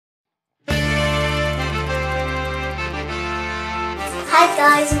Hi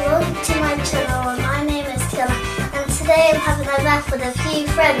guys, and welcome to my channel. My name is Tiana, and today I'm having a bath with a few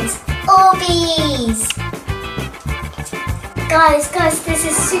friends. ORBEEZ! Guys, this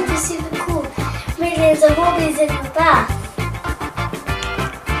is super cool. Millions of ORBEEZ in the bath.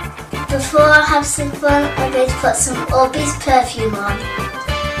 Before I have some fun, I'm going to put some ORBEEZ perfume on.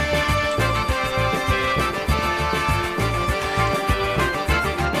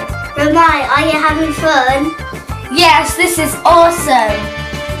 Ramai, are you having fun? Yes, this is awesome.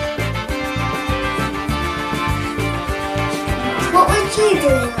 What would you do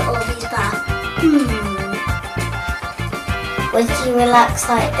in the ORBEEZ bath? Would you relax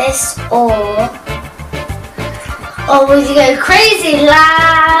like this, or would you go crazy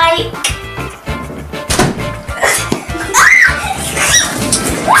like?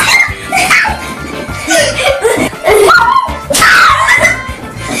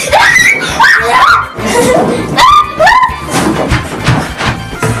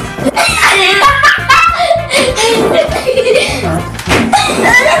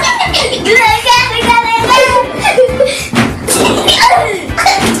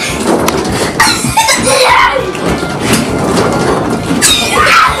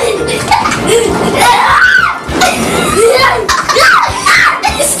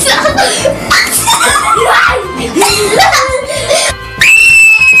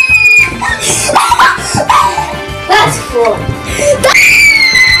 That's fun.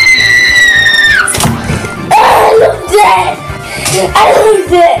 I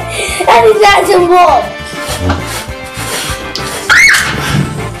loved it. And it's nice and warm.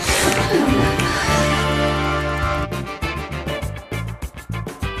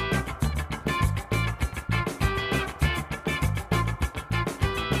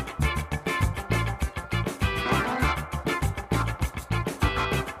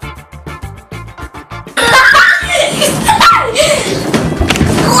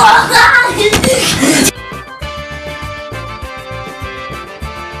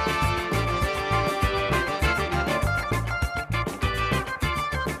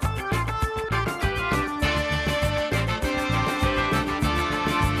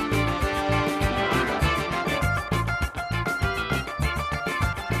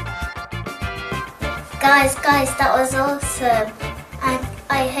 Guys, that was awesome. And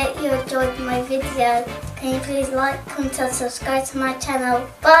I hope you enjoyed my video. Can you please like, comment and subscribe to my channel.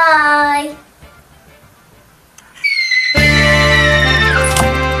 Bye!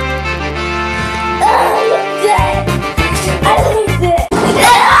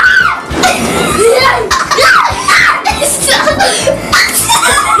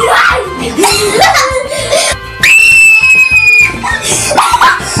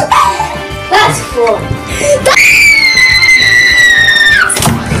 That's fun.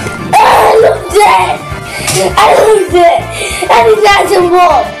 I loved it. And it's nice and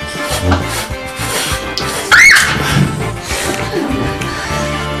warm.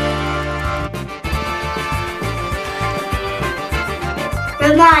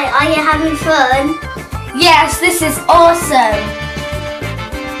 Ramai, are you having fun? Yes, this is awesome.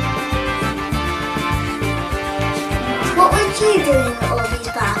 What would you do in the ORBEEZ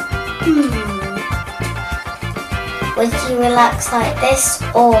bath? Would you relax like this,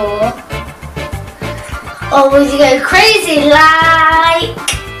 or would you go crazy like?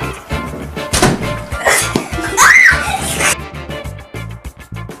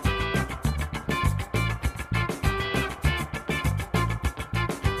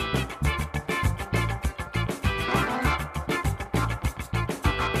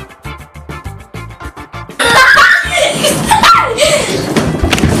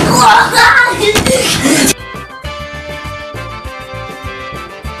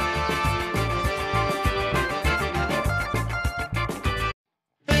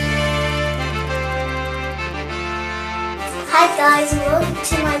 Hi guys, and welcome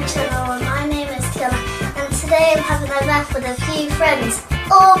to my channel. My name is Tiana, and today I'm having a bath with a few friends.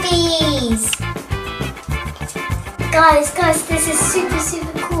 ORBEEZ! Guys, this is super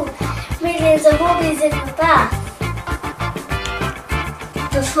cool. Millions of ORBEEZ in the bath.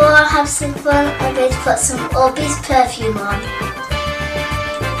 Before I have some fun, I'm going to put some ORBEEZ perfume on.